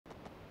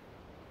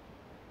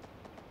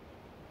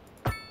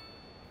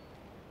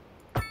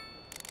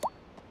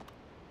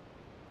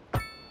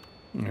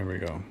There we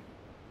go.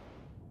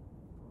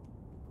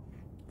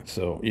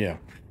 So, yeah.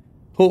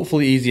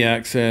 Hopefully easy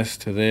access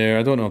to there.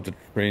 I don't know if the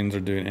trains are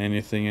doing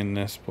anything in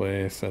this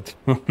place. I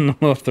don't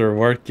know if they're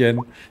working.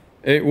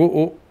 Hey, whoa,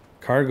 whoa.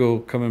 Cargo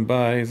coming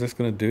by. Is this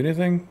going to do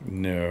anything?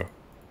 No.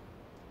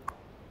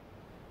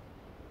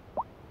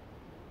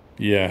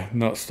 Yeah,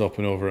 not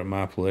stopping over at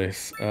my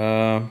place.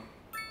 Yeah,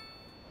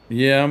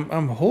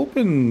 I'm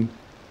hoping...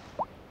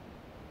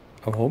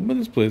 I'm hoping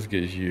this place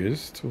gets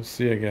used. We'll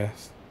see, I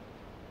guess.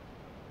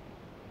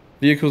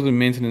 Vehicles and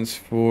maintenance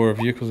for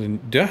vehicles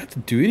and... Do I have to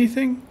do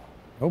anything?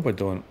 I hope I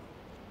don't.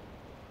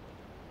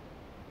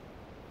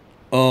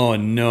 Oh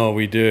no,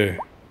 we do.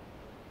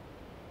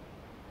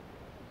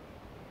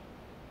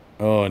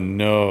 Oh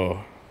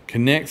no.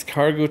 Connects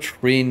cargo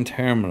train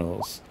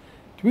terminals.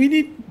 Do we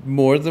need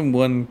more than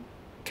one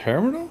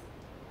terminal?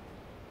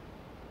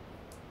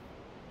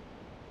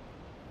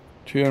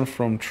 To and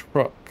from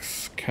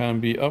trucks can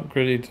be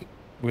upgraded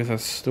with a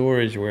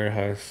storage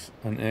warehouse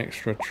and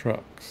extra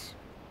trucks.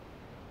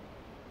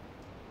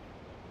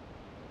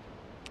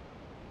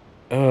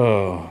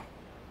 Oh.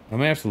 I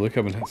might have to look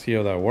up and see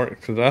how that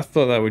works, because I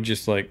thought that would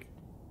just like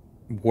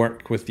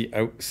work with the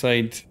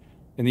outside,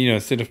 and you know,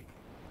 instead of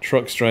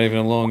trucks driving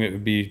along, it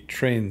would be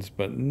trains.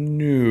 But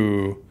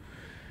no,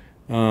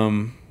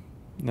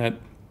 that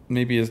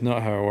maybe is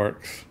not how it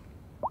works.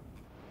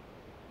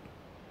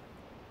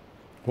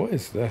 What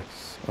is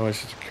this? Oh,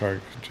 it's just a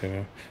cargo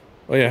container.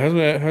 Oh yeah,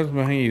 how's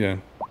my thingy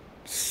doing?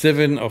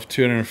 7 of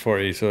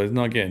 240, so it's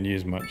not getting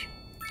used much.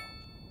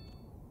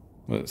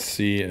 Let's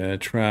see,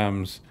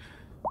 trams.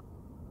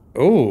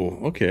 Oh,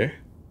 okay.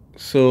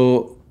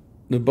 So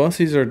the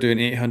buses are doing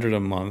 800 a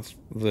month.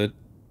 The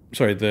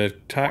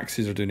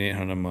taxis are doing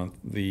 800 a month.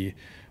 The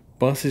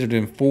buses are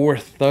doing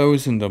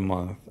 4,000 a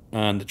month,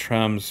 and the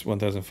trams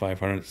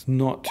 1,500. It's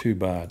not too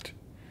bad.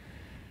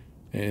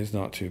 It is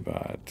not too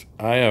bad.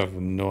 I have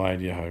no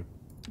idea how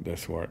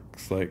this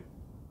works. Like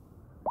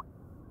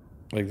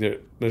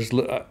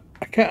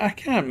I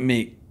can't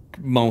make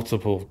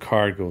multiple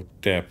cargo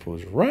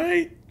depots,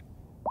 right?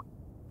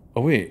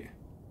 Oh wait.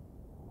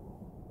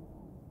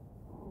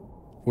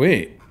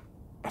 Wait,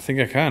 I think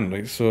I can.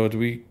 Like, so do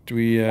we,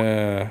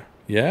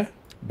 yeah,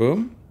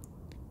 boom,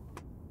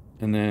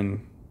 and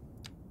then,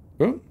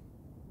 boom,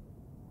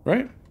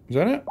 right? Is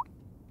that it?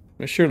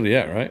 That's surely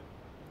it, right?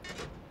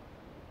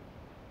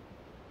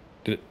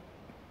 Did it,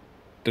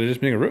 did it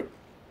just make a route?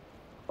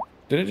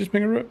 Did it just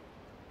make a route?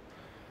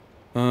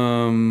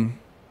 Um,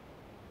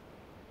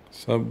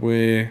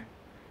 subway,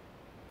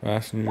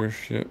 passenger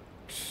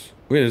ships.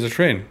 Wait, there's a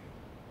train.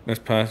 That's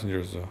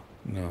passengers though.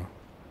 No.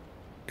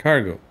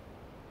 Cargo.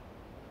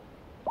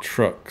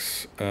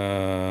 Trucks.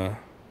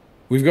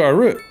 We've got our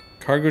route.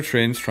 Cargo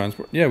trains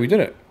transport. Yeah, we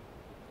did it.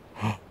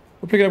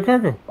 We're picking up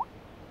cargo.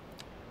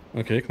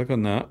 Okay, click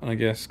on that. And I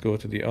guess go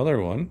to the other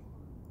one.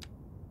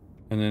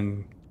 And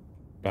then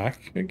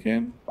back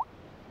again?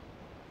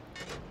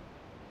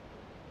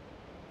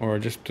 Or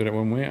just did it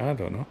one way? I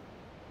don't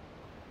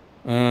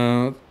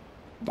know.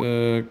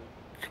 The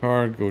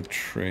cargo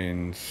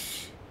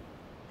trains.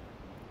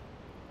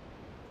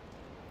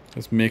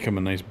 Let's make them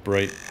a nice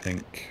bright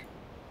pink.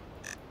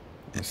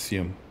 Let's see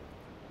them.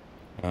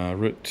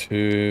 Route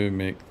 2,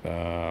 make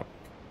that...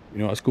 You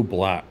know, let's go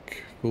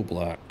black. Go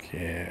black,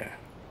 yeah.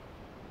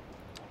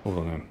 Hold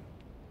on then.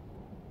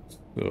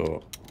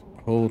 So,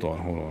 hold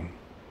on.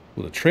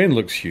 Well, the train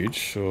looks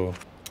huge, so...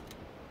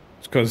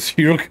 It's got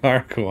 0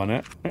 cargo on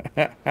it.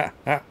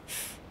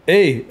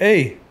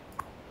 Hey!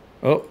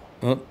 Oh,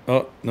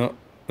 no.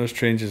 This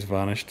train just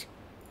vanished.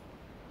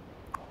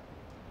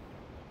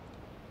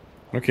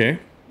 Okay.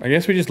 I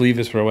guess we just leave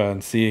this for a while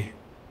and see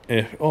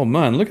if... Oh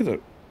man, look at the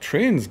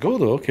trains go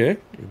though. Okay.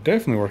 They're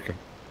definitely working.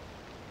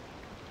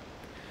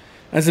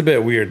 That's a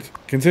bit weird.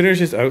 Consider it's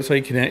just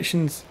outside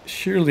connections.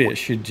 Surely it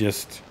should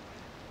just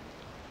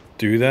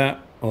do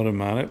that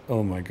automatic.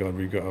 Oh my god,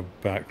 we've got a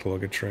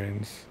backlog of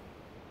trains.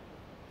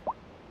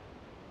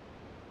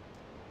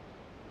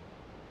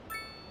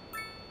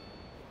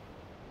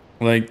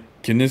 Like,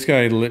 can this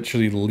guy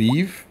literally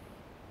leave?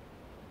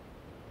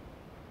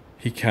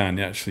 He can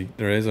actually.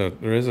 There is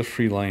a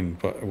free line,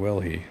 but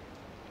will he?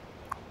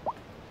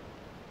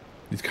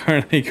 He's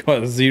currently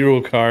got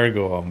 0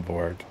 cargo on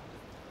board.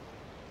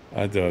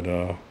 I don't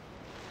know.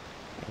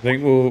 I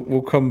think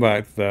we'll come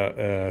back to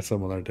that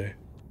some other day.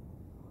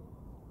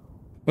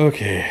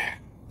 Okay,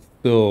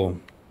 so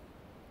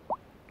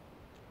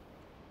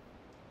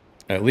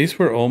at least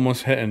we're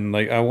almost hitting.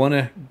 Like, I want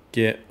to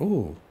get.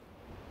 Oh,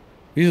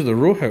 these are the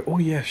row house. Oh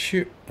yeah,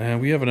 shoot.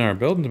 We have an hour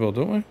building to build,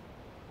 don't we?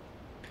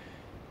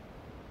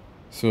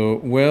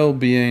 So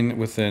well-being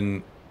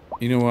within.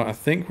 You know what? I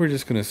think we're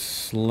just gonna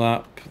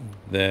slap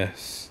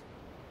this.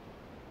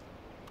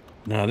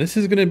 Now this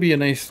is gonna be a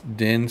nice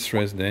dense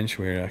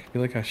residential area. I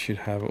feel like I should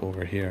have it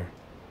over here.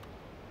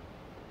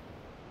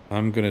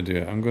 I'm gonna do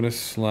it. I'm gonna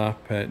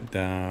slap it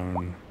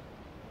down.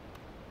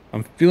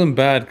 I'm feeling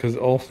bad because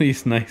all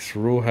these nice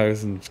row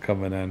housing's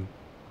coming in.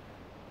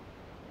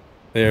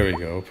 There we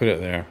go. Put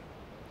it there.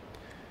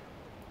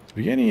 Did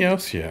we get any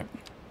else yet?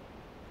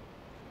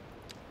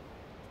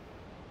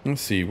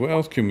 Let's see, what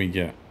else can we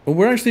get? Oh,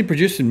 we're actually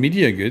producing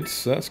media goods,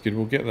 so that's good.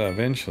 We'll get that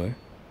eventually.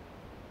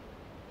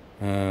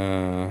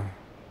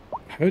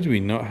 How do we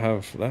not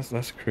have...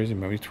 That's crazy,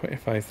 man. We have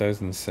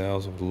 25,000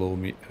 cells of low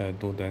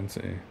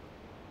density.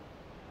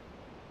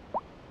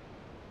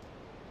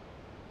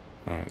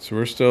 Alright, so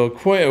we're still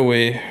quite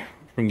away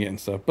from getting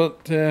stuff,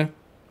 but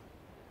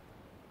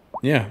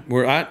yeah,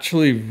 we're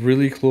actually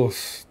really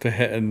close to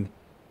hitting...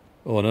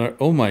 Oh, no,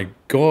 oh my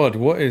god,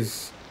 what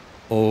is...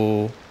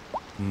 Oh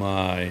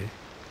my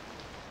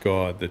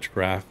god, the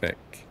traffic.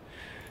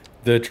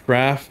 The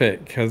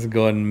traffic has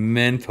gone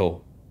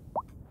mental.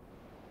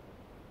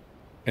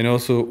 And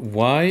also,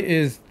 why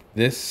is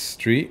this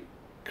street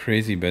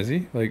crazy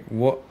busy? Like,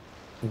 what?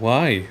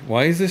 Why?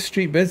 Why is this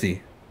street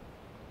busy?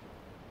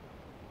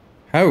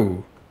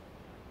 How?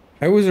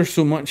 How is there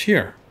so much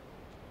here?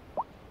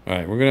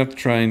 Alright, we're gonna have to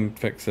try and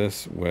fix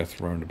this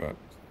with roundabouts.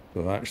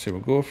 So actually,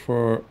 we'll go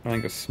for, I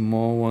think, a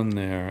small one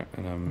there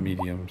and a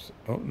medium.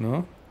 Oh,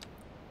 no?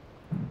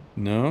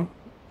 No?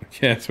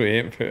 Yes, we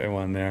ain't putting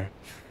one there.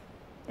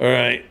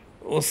 Alright,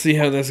 we'll see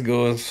how this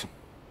goes.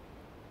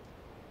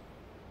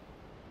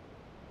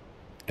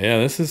 Yeah,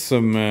 this is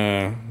some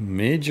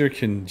major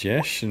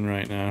congestion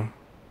right now.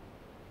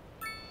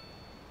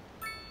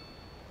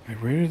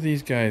 Where are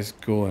these guys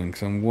going?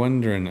 Because I'm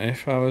wondering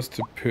if I was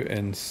to put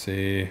in,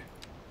 say,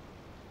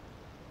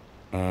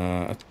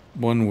 a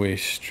one-way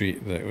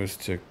street that was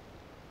to...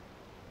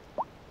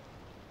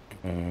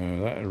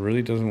 that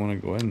really doesn't want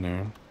to go in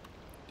there.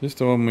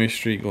 Just a one-way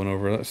street going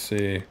over, let's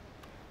say...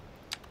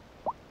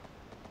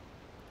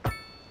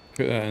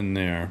 Put that in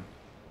there.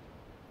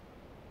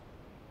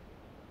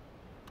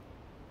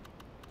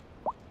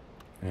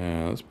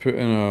 Let's put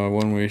in a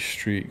one-way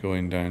street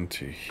going down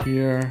to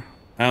here.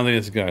 I don't think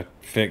it's gonna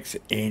fix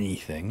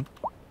anything.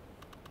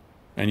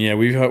 And yeah,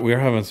 we're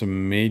having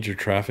some major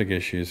traffic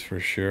issues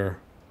for sure.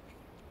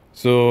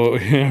 So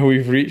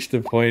we've reached the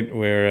point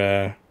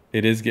where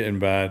it is getting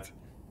bad.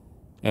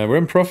 We're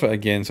in profit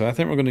again, so I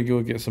think we're going to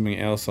go get something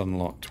else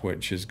unlocked,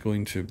 which is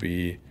going to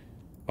be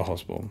a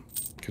hospital,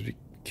 because we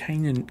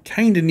kind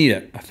of need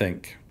it, I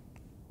think.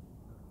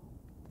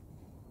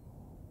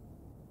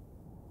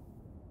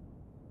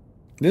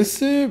 This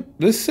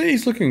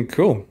city's looking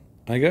cool.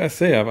 I gotta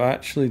say, I've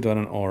actually done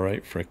an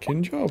alright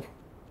freaking job.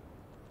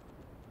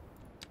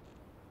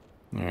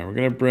 Alright, we're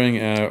gonna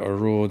bring out a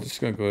road. It's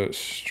gonna go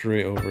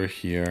straight over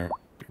here.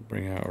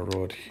 Bring out a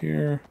road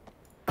here.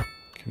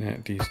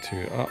 Connect these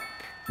two up.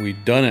 We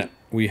done it.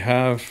 We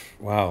have...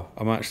 Wow,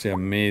 I'm actually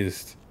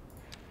amazed.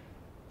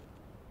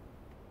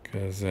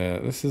 Because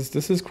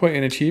this is quite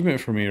an achievement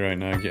for me right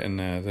now, getting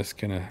this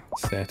kind of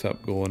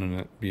setup going and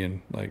it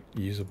being, like,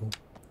 usable.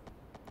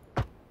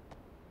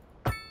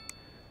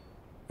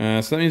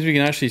 So that means we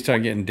can actually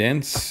start getting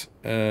dense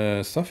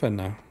stuff in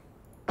now.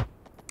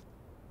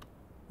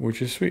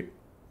 Which is sweet.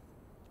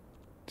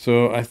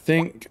 So I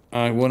think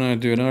I want to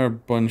do another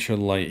bunch of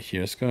light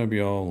here. It's going to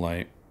be all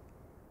light.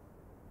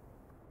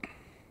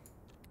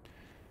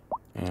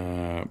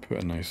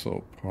 Put a nice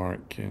little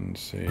park in,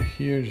 say,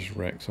 here. Just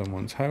wreck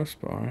someone's house,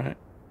 but alright.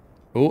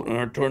 Oh,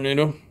 another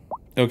tornado.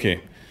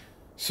 Okay.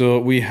 So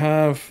we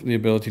have the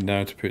ability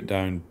now to put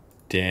down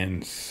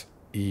dense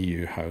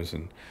EU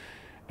housing.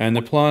 And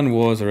the plan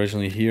was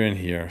originally here and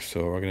here,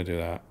 so we're going to do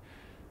that.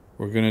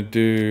 We're going to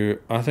do...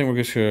 I think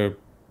we're just going to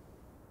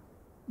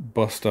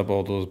bust up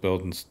all those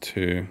buildings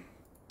too.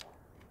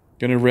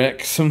 Going to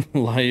wreck some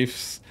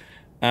lives.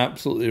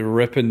 Absolutely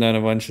ripping down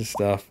a bunch of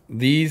stuff.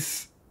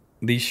 These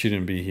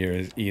shouldn't be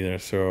here either,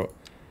 so...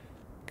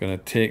 Going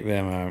to take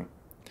them out.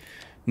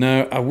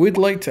 Now, I would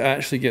like to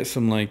actually get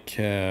some, like,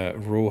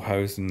 row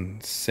housing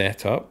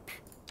set up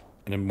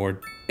in a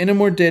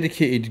more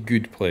dedicated,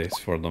 good place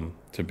for them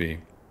to be.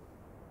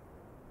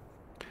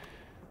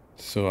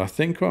 So I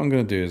think what I'm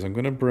going to do is I'm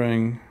going to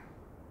bring...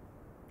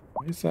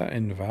 Why is that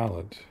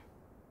invalid?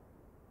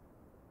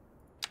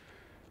 I'm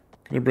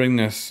going to bring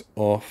this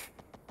off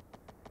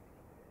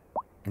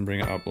and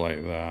bring it up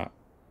like that.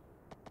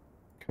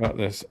 Cut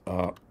this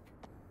up.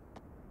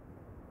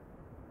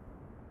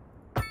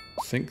 I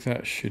think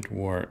that should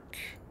work.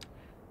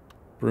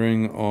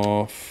 Bring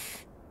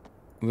off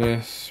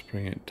this,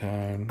 bring it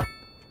down.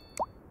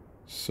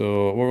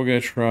 So what we're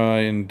going to try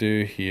and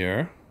do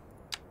here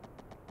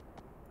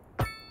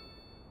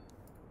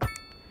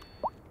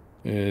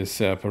is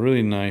set up a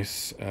really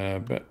nice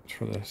bit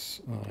for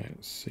this.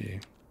 Let's see.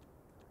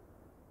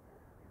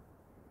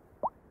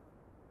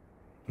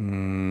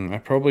 I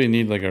probably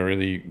need like a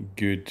really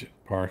good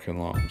parking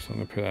lot, so I'm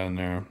going to put that in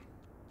there.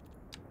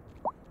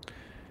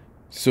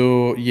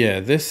 So yeah,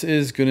 this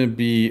is going to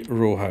be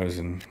row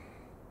housing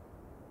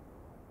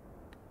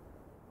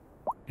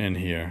in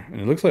here. And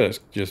it looks like it's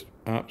just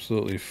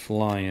absolutely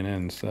flying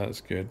in, so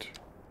that's good.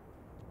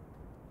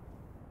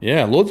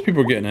 Yeah, loads of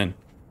people are getting in.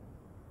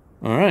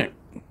 Alright.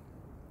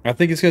 I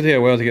think it's going to take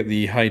a while to get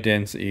the high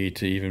density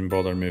to even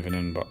bother moving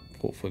in, but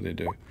hopefully they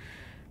do.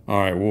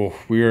 Alright, whoa,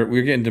 we're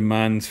getting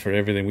demands for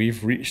everything.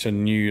 We've reached a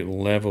new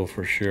level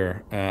for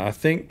sure. I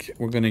think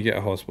we're going to get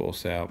a hospital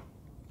set up.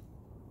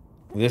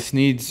 This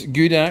needs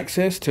good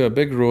access to a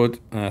big road,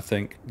 and I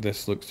think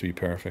this looks to be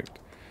perfect.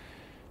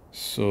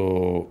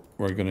 So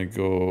we're gonna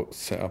go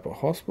set up a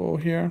hospital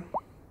here.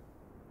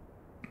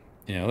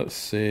 Yeah, let's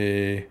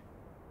say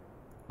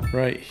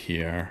right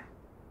here.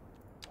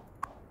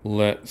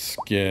 Let's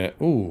get,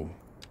 oh,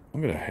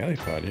 I've got a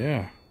helipad,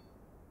 yeah.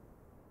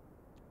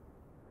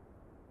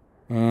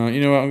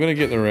 You know what, I'm gonna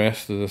get the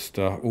rest of this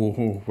stuff.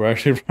 Oh, we're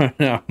actually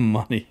running out of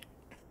money.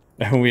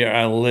 And we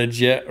are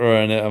legit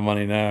running out of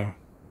money now.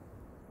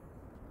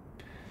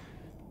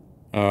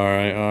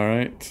 Alright,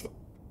 alright.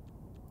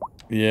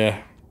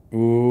 Yeah.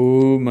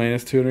 Ooh,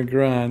 minus 200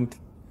 grand.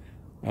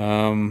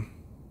 But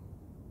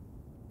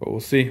we'll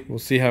see. We'll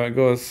see how it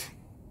goes.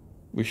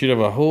 We should have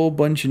a whole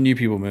bunch of new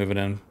people moving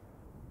in.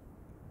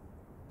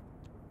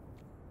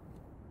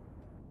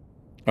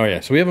 Oh yeah,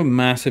 so we have a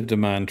massive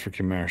demand for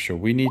commercial.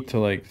 We need to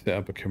like set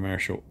up a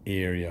commercial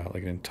area,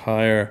 like an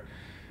entire...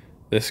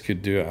 This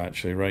could do it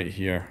actually right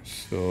here.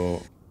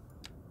 So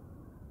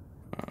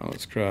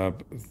let's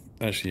grab...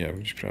 Actually, yeah,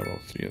 we'll just grab all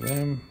three of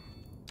them.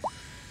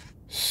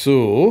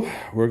 So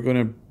we're going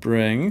to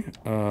bring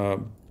a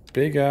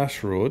big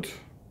ass road.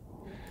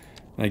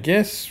 And I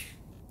guess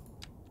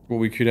what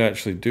we could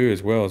actually do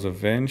as well is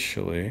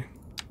eventually...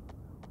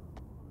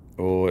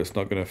 Oh, it's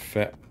not going to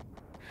fit.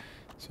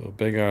 So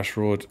big ass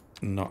road,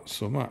 not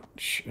so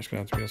much. It's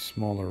going to have to be a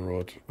smaller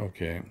road.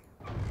 Okay.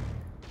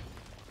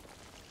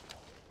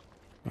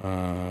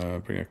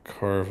 Bring a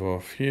curve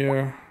off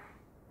here.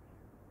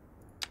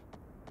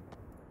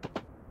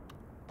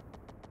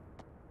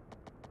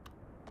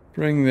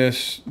 Bring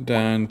this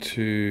down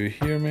to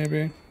here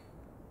maybe.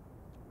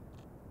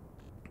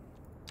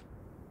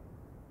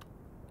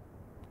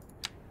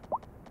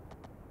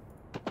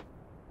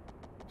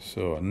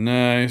 So a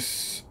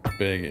nice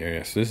big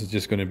area. So this is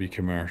just going to be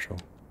commercial.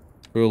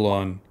 Full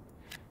on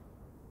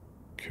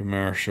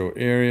commercial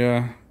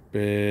area.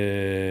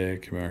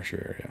 Big commercial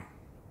area.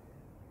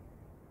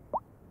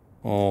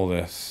 All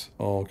this.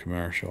 All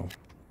commercial.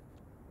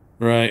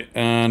 Right,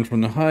 and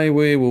from the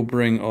highway we'll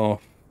bring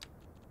off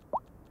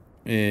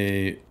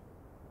a...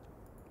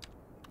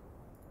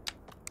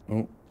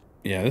 Oh,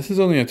 yeah, this is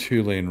only a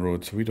 2-lane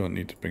road, so we don't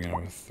need to bring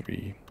out a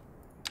 3.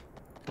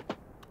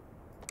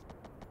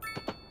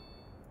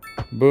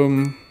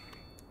 Boom.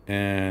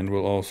 And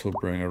we'll also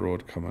bring a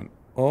road coming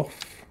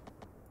off,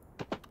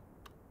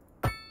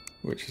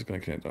 which is going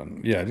to connect on.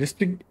 Yeah, just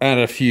to add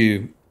a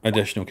few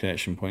additional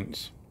connection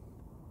points.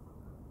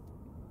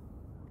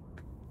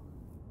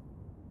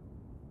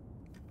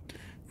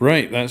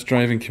 Right, that's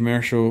driving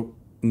commercial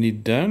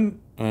need down.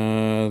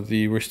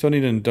 We still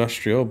need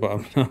industrial,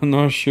 but I'm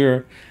not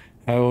sure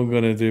how I'm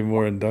going to do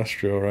more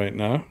industrial right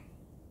now.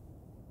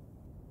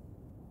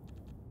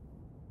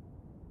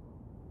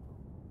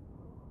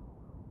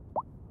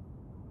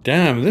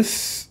 Damn,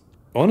 this...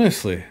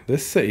 Honestly,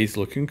 this city's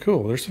looking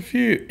cool. There's a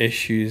few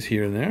issues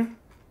here and there.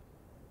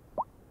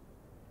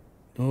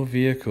 No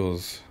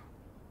vehicles.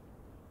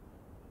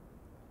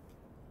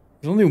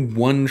 There's only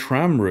one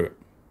tram route.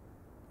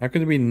 How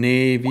could there be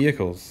no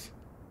vehicles?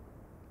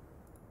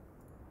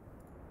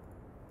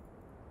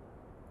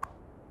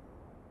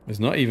 There's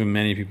not even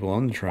many people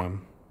on the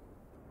tram.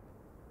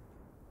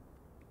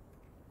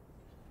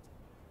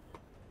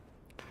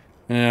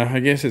 Yeah, I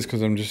guess it's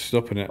because I'm just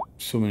stopping at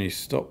so many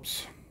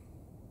stops.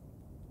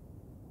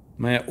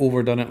 Might have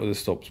overdone it with the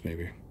stops,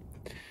 maybe.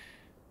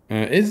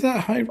 Is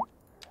that high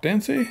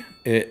density?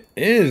 It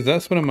is.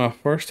 That's one of my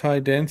first high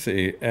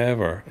density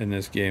ever in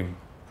this game.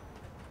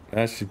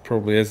 Actually,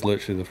 probably is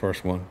literally the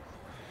first one.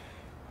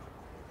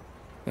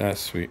 That's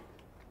sweet.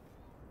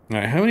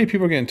 Alright, how many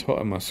people are getting taught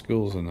in my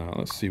schools and that?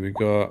 Let's see, we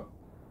got...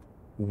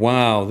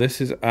 Wow, this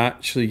is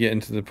actually getting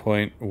to the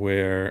point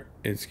where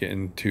it's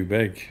getting too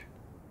big.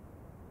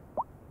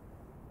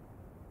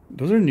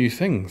 Those are new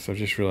things, I've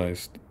just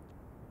realized.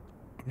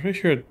 I'm pretty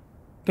sure...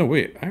 No,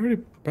 wait, I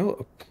already built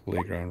a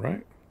playground,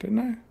 right? Didn't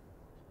I?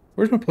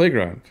 Where's my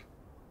playground?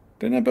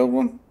 Didn't I build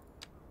one?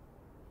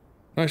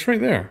 No, it's right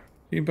there.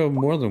 You can build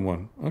more than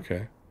one.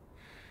 Okay.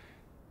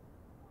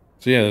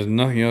 So yeah, there's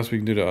nothing else we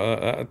can do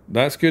to...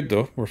 that's good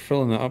though. We're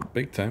filling that up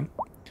big time.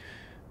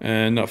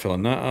 And not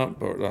filling that up,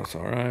 but that's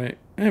alright.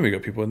 And we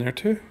got people in there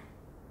too.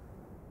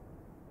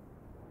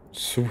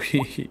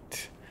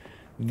 Sweet.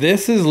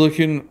 This is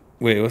looking...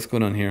 Wait, what's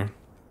going on here?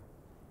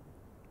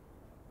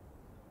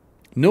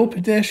 No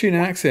pedestrian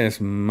access,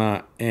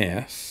 my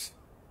ass.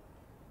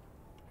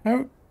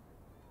 How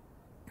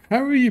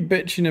are you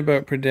bitching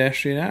about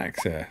pedestrian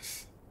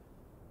access?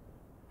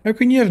 How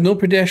can you have no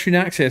pedestrian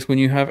access when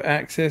you have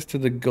access to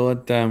the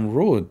goddamn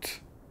road?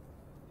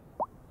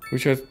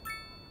 Which has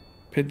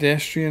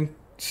pedestrian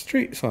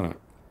streets on it.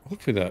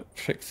 Hopefully that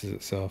fixes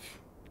itself.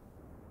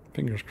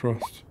 Fingers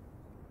crossed.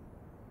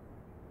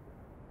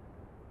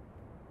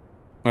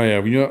 Oh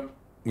yeah, you know what?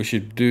 We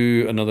should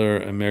do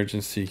another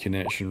emergency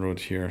connection road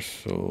here,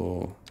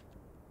 so...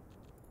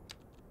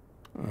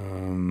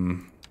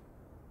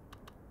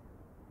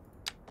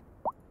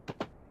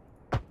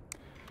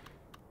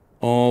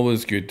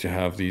 Always good to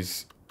have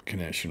these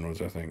connection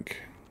roads, I think.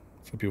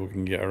 So people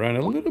can get around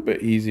a little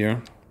bit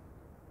easier.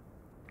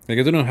 Like,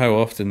 I don't know how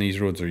often these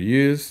roads are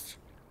used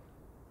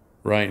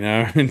right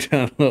now. It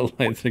doesn't look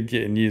like they're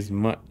getting used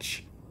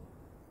much.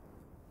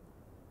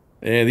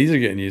 Yeah, these are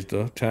getting used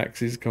though.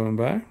 Taxis coming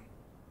by.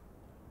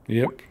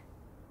 Yep.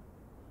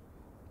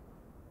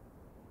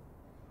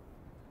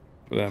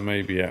 But that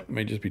may be it.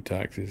 May just be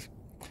taxis.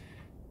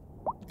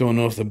 Don't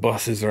know if the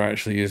buses are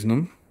actually using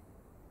them.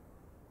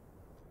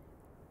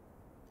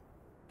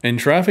 And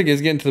traffic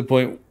is getting to the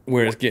point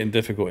where it's getting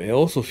difficult. It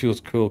also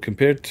feels cool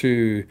compared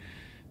to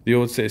the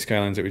old City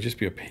Skylines. It would just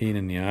be a pain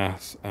in the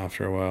ass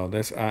after a while.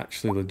 This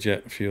actually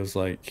legit feels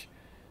like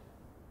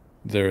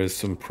there is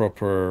some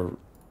proper,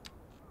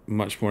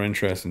 much more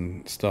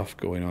interesting stuff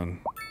going on.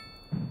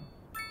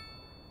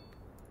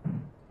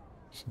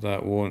 So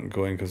that won't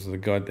go in because of the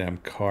goddamn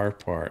car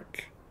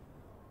park.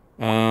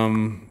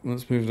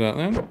 Let's move that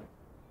then.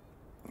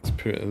 Let's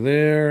put it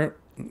there.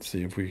 Let's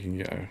see if we can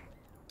get a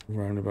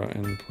roundabout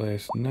in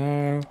place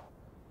now.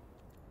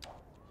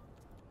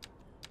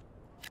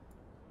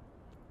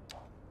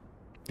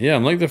 Yeah, I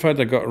like the fact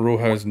I got a row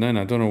housing in.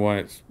 I don't know why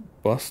it's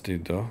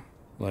busted though.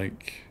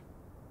 Like,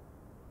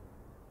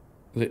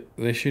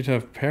 they should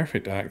have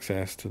perfect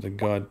access to the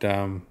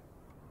goddamn.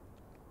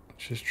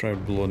 Let's just try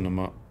blowing them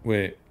up.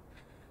 Wait.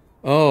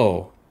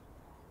 Oh.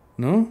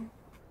 No?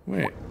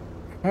 Wait.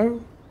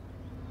 How?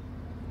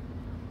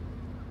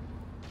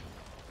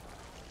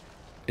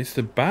 It's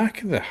the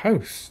back of the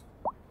house.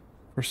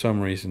 For some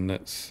reason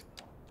that's...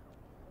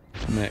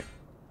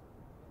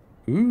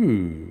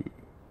 Ooh.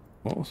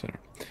 What was there?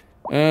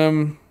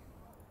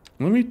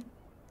 Let me...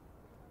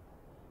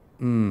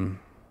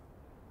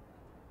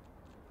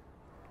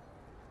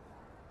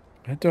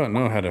 I don't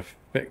know how to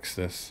fix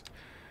this.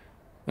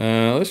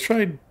 Let's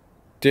try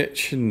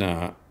ditching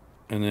that.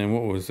 And then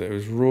what was it? It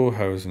was row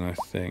housing, I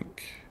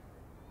think.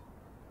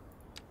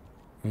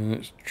 And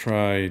let's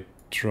try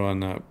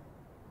drawing that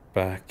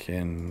back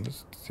in.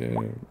 Let's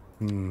do,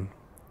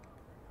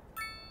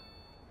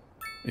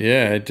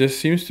 Yeah, it just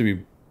seems to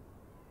be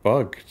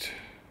bugged.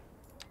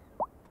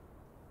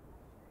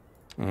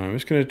 I'm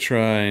just going to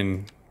try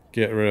and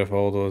get rid of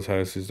all those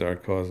houses that are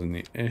causing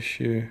the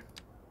issue.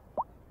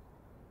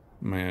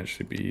 Might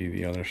actually be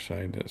the other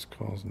side that's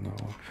causing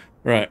that one.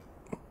 Right.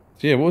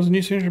 So yeah, what was the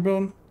new signature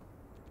building?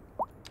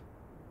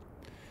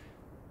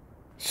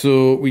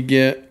 So we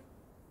get...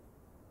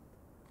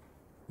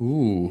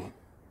 Ooh.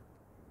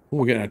 Oh,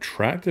 we get an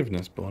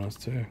attractiveness bonus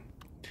too.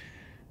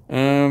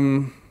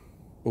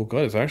 Oh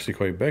god, it's actually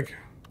quite big.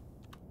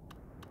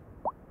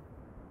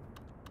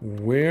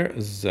 Where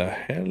the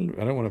hell?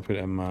 I don't want to put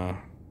it in my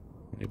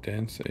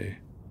density.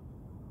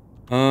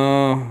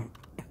 I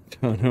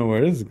don't know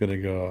where this is gonna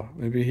go.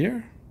 Maybe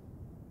here?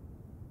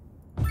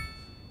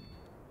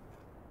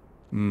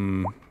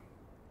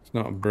 It's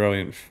not a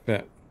brilliant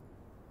fit.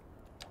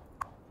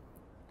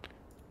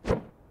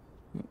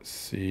 Let's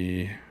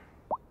see.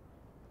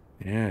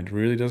 Yeah, it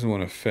really doesn't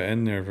want to fit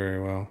in there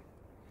very well.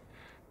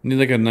 Need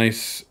like a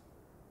nice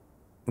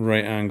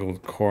right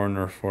angled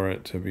corner for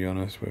it, to be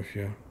honest with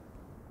you.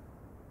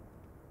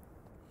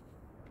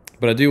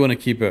 But I do want to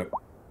keep it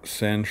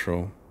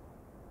central.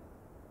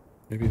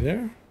 Maybe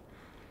there?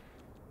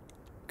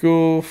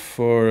 Go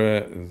for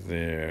it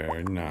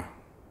there. Nah.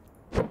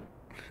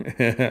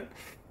 Yeah,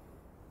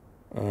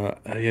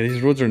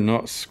 these roads are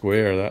not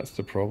square. That's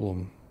the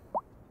problem.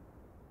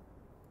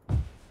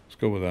 Let's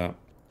go with that.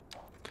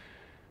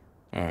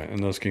 Alright,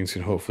 and those kings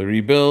can hopefully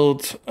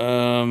rebuild.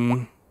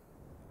 Damn,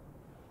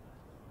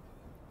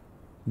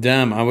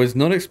 I was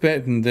not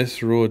expecting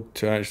this road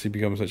to actually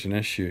become such an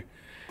issue.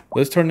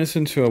 Let's turn this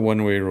into a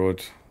one-way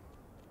road.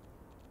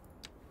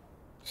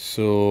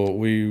 So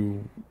we...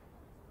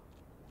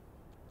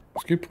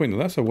 It's a good point.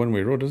 That's a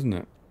one-way road, isn't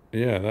it?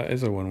 Yeah, that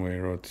is a one-way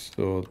road.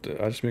 So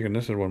just making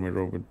this a one-way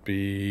road would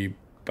be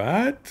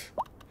bad?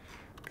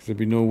 Because there'd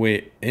be no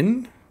way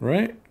in,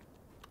 right?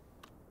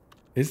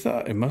 Is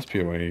that? It must be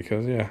a way,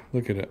 because yeah,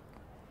 look at it.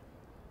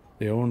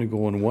 They only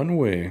go in one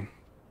way.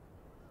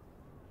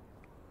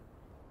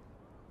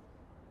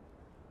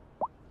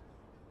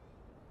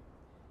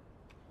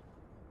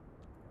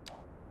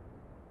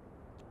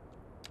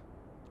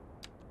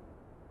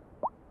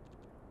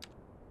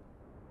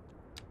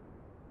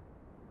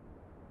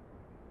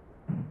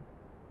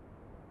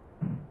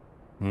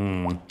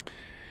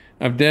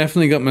 I've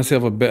definitely got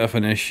myself a bit of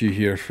an issue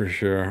here for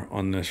sure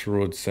on this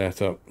road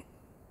setup.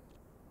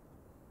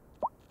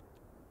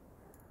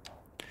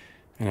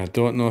 And I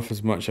don't know if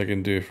there's much I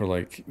can do for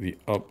like the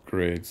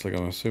upgrades. Like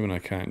I'm assuming I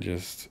can't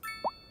just...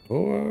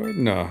 Oh,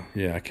 no.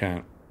 Yeah, I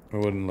can't. It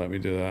wouldn't let me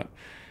do that.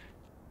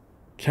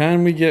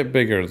 Can we get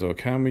bigger though?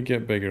 Can we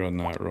get bigger on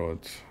that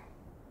road?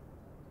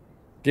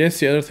 Guess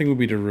the other thing would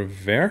be to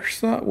reverse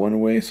that one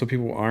way so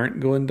people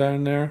aren't going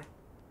down there.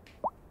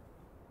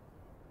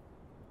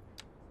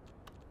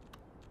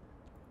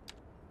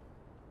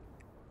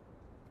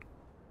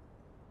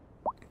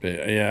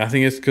 But yeah, I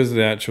think it's because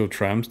the actual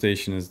tram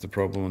station is the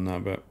problem on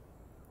that bit.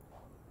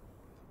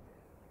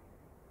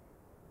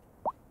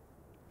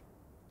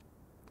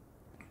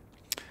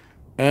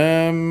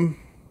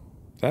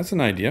 That's an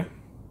idea.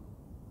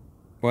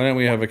 Why don't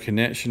we have a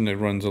connection that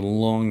runs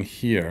along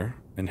here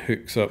and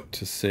hooks up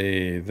to,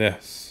 say,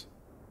 this?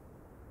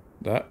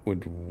 That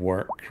would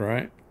work,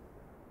 right?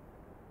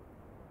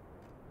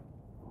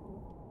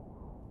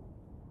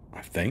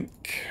 I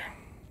think.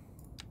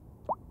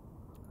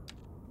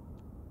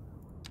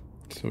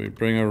 So we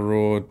bring a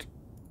road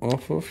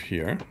off of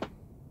here.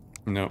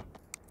 No.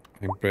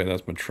 I bet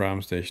that's my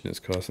tram station that's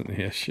causing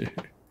the issue.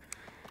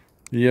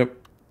 Yep.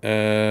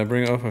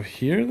 Bring it off of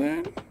here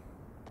then?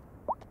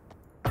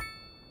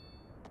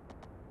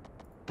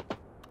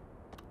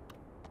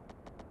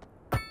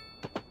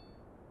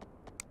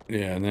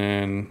 Yeah, and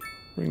then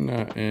bring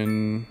that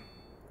in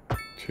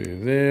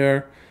to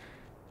there.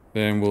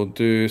 Then we'll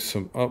do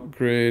some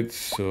upgrades.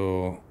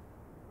 So,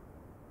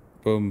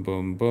 boom,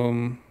 boom,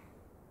 boom.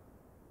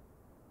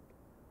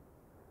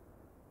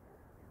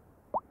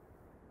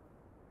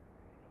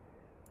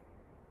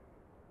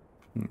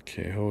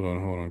 Okay, hold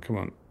on, come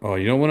on. Oh,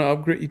 you don't want to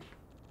upgrade, you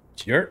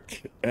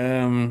jerk?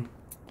 So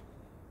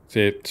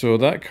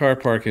that car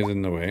park is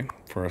in the way,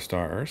 for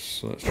starters.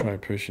 So let's try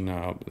pushing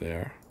that up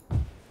there.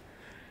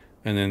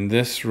 And then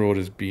this road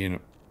is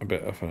being a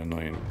bit of an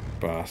annoying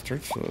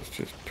bastard. So let's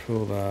just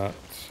pull that,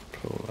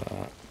 pull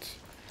that.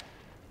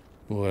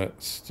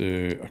 Let's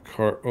do a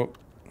car. Oh.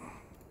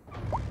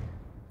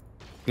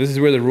 This is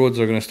where the roads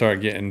are going to start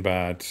getting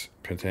bad,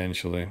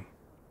 potentially.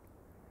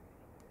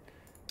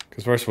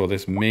 Because first of all,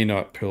 this may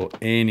not pull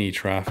any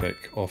traffic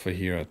off of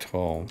here at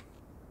all.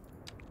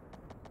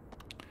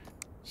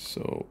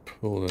 So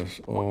pull this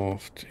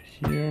off to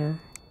here.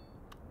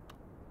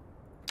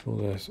 Pull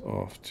this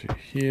off to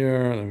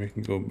here. Then we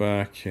can go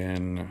back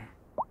and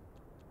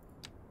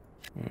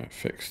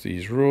fix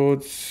these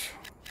roads.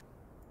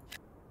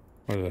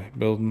 Or the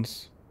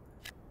buildings.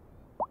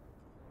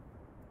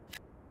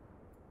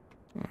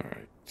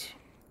 Alright.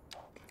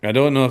 I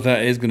don't know if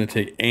that is going to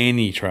take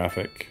any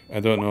traffic. I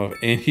don't know if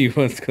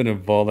anyone's going to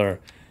bother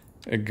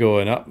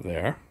going up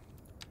there.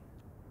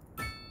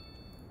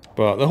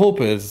 But the hope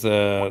is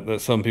that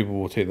some people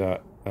will take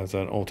that as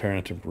an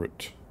alternative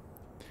route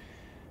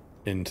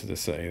into the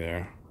city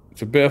there.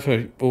 It's a bit of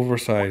an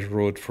oversized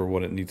road for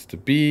what it needs to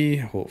be.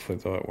 Hopefully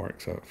that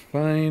works out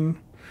fine.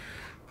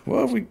 Why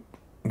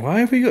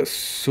have we got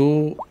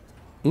so...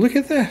 Look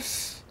at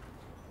this.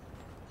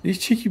 These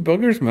cheeky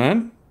buggers,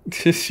 man.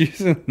 Just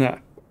using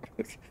that.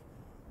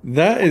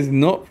 That is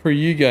not for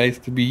you guys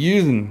to be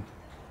using.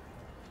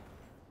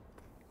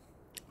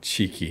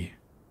 Cheeky.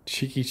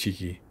 Cheeky,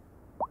 cheeky.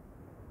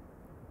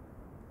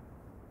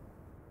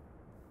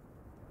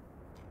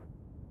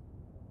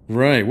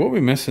 Right, what are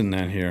we missing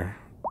then here?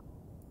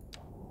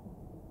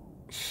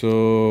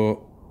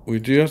 So, we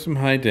do have some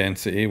high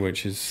density,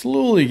 which is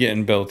slowly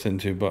getting built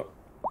into, but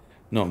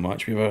not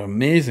much. We have an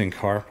amazing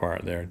car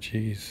park there,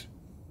 jeez.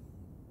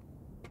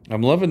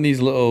 I'm loving these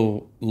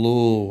little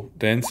low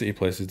density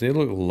places. They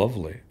look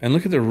lovely. And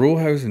look at the row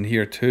housing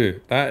here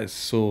too. That is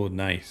so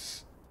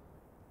nice.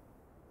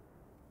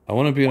 I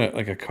want to be in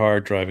like a car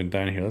driving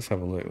down here. Let's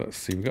have a look. Let's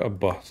see. We got a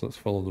bus. Let's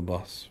follow the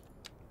bus.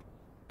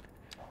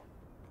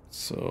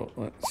 So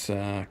let's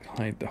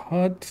hide the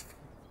HUD.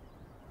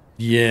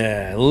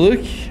 Yeah,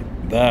 look.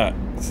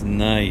 That's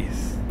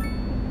nice.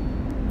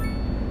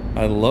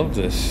 I love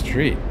this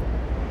street.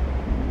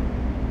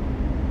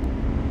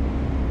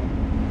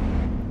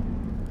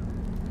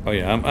 Oh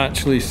yeah, I'm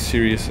actually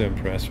seriously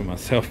impressed with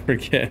myself for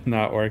getting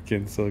that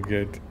working so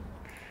good.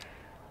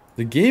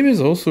 The game is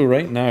also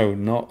right now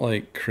not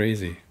like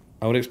crazy.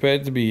 I would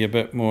expect it to be a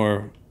bit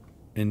more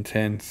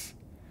intense.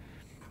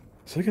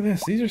 So look at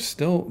this, these are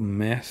still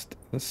messed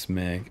the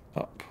smeg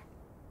up.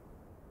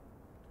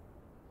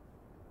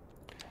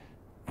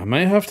 I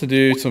might have to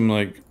do some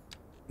like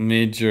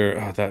major...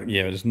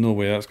 yeah, there's no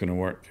way that's going to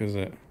work, is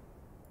it?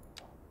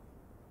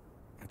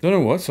 I don't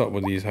know what's up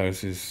with these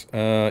houses. You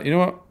know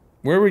what?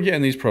 Where are we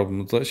getting these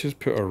problems? Let's just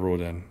put a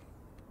road in.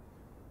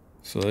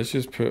 So let's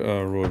just put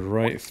a road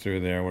right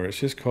through there where it's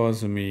just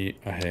causing me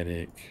a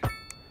headache.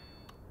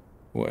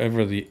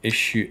 Whatever the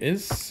issue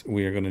is,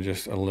 we are going to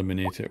just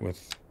eliminate it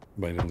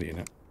by deleting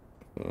it.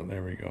 So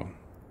there we go.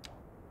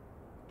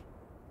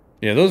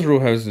 Yeah, those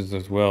row houses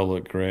as well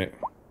look great.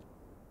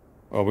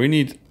 Oh, we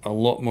need a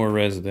lot more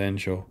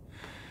residential.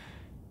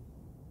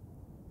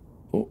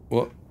 Oh,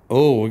 what?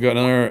 Oh, we got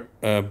another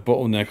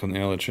bottleneck on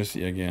the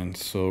electricity again.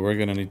 So we're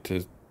going to need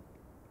to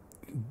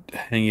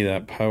hang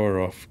that power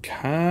off.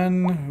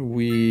 Can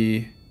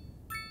we...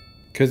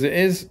 Because it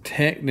is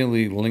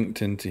technically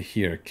linked into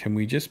here. Can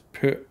we just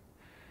put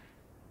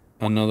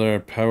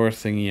another power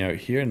thingy out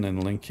here and then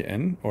link it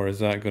in? Or is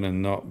that going to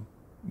not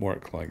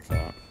work like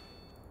that?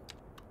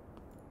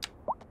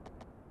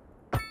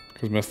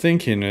 Because my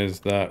thinking is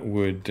that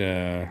would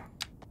take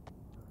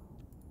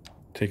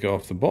it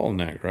off the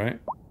bottleneck, right?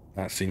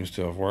 That seems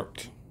to have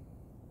worked.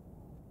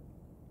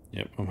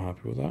 Yep, I'm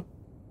happy with that.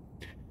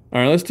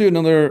 Alright, let's do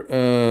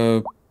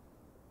another,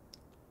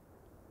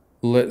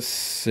 let's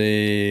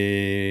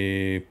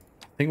say, I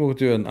think we'll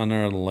do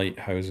another light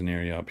housing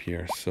area up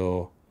here.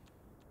 So,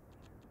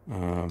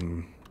 how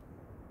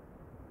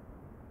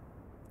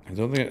I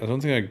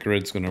don't think a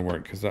grid's gonna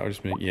work because that would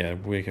just make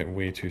make it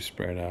way too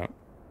spread out.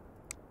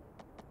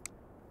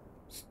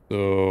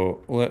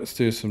 So let's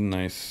do some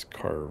nice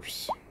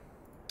curves.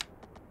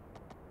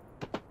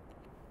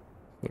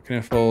 So can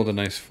I follow the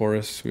nice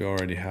forests we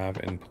already have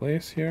in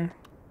place here?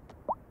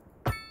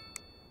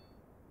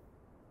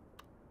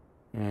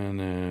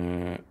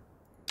 And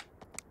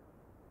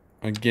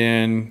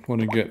again,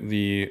 want to get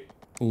the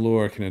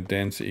lower kind of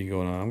density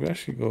going on. I'm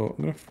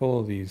gonna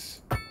follow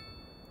these,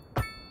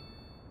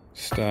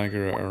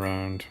 stagger it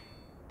around.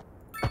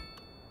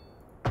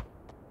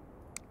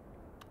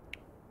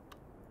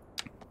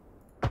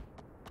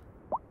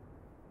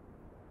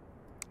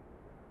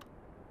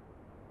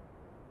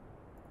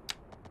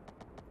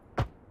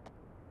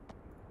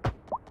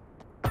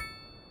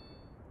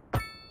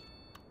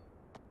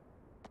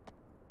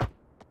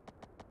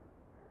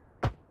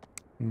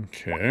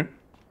 Okay.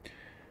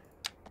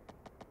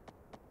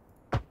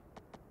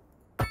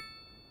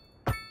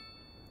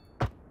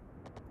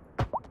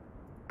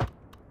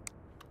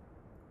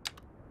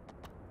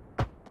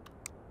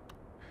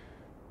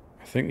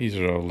 I think these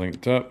are all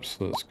linked up,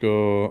 so let's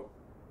go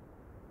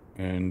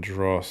and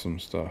draw some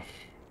stuff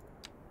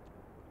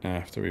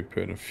after we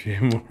put in a few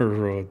more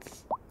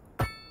roads.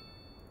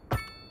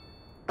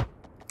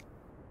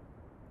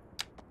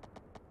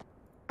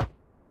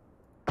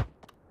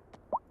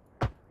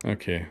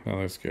 Okay, that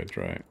looks good,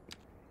 right?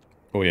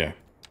 Oh yeah,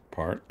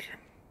 park.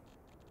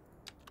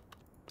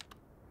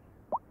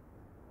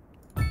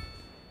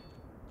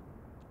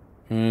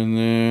 And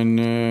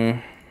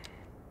then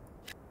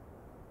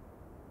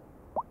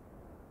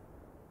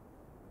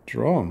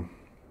draw them.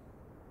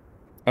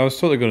 I was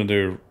totally going to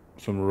do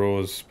some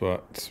rows,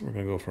 but we're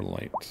going to go for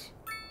lights.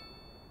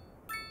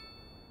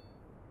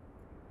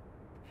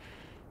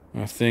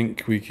 I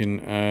think we can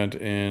add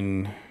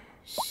in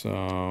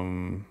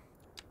some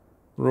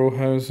row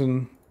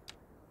housing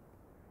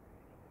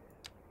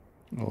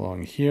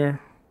along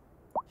here.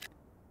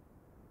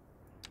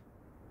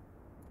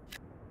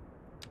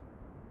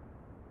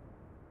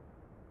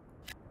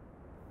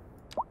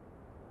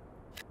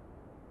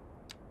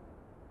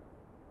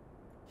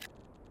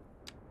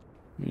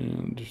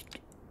 And just,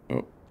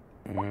 oh,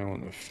 I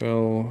want to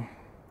fill.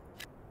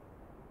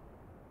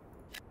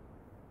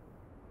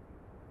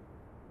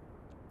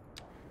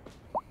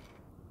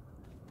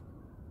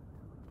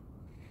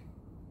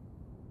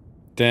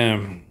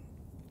 Damn,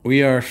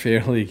 we are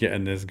fairly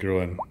getting this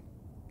growing.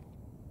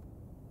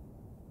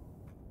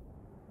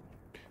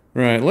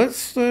 Right,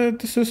 let's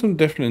just do some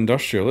different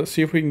industrial. Let's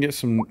see if we can get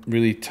some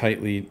really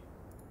tightly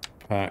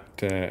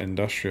packed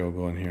industrial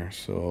going here.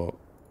 So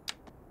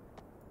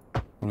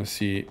I want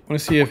to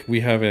see if we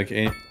have like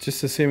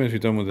just the same as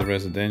we've done with the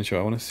residential.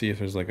 I want to see if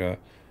there's like a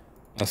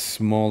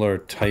smaller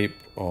type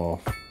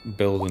of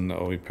building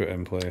that we put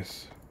in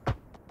place.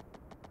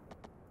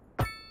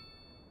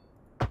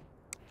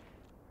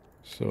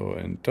 So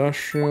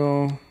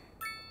industrial.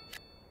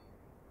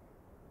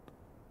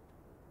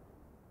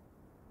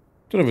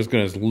 Don't know if it's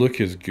going to look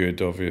as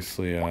good,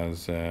 obviously,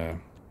 as the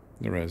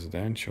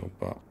residential,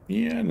 but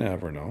yeah,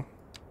 never know.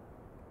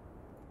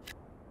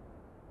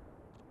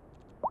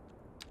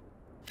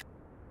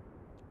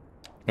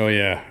 Oh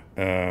yeah,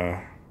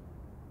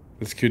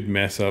 this could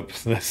mess up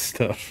this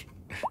stuff.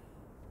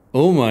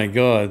 Oh my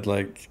god,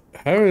 like,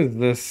 how is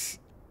this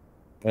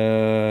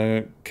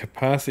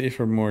capacity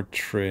for more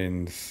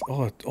trains?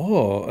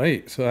 Oh,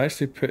 right, so it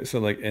actually puts it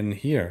like in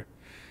here.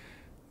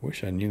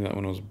 Wish I knew that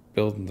when I was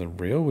building the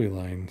railway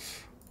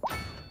lines.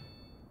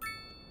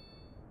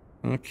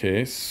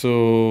 Okay,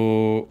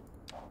 so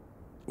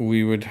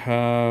we would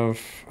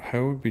have,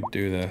 how would we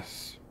do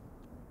this?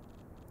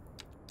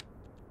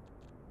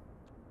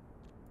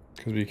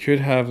 Because we could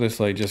have this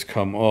like just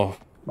come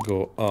off,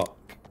 go up,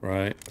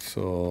 right?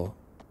 So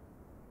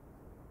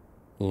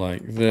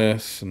like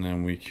this, and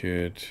then we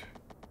could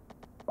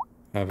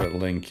have it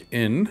link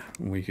in.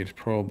 We could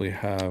probably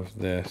have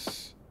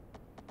this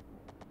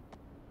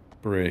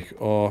break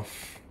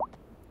off.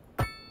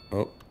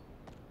 Oh,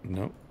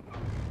 no.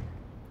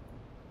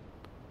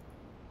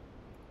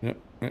 Yep.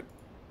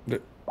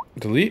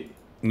 Delete?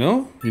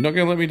 No? You're not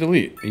gonna let me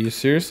delete? Are you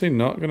seriously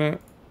not gonna...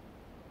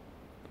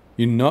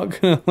 You're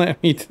not gonna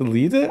let me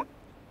delete it?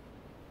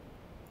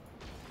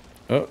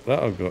 Oh,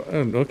 that'll go.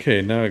 Oh,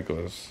 okay, now it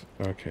goes.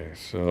 Okay,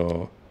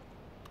 so...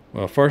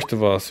 Well, first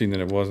of all, seeing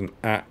that it wasn't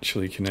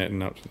actually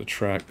connecting up to the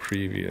track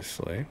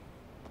previously.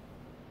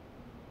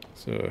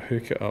 So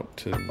hook it up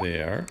to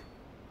there.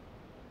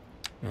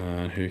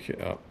 And hook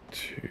it up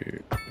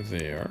to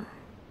there.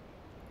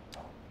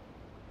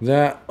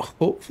 That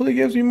hopefully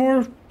gives me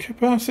more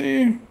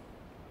capacity.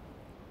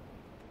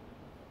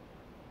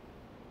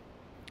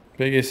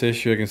 Biggest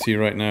issue I can see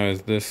right now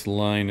is this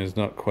line is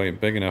not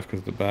quite big enough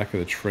because the back of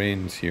the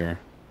train's here.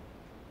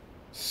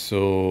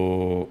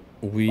 So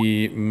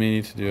we may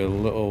need to do a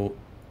little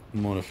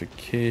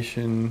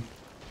modification.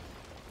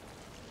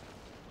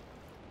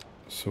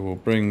 So we'll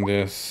bring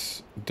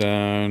this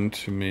down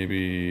to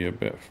maybe a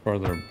bit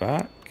further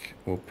back.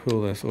 We'll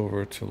pull this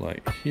over to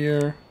like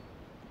here.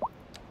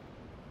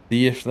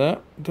 See if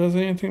that does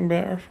anything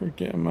better for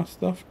getting my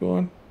stuff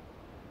going.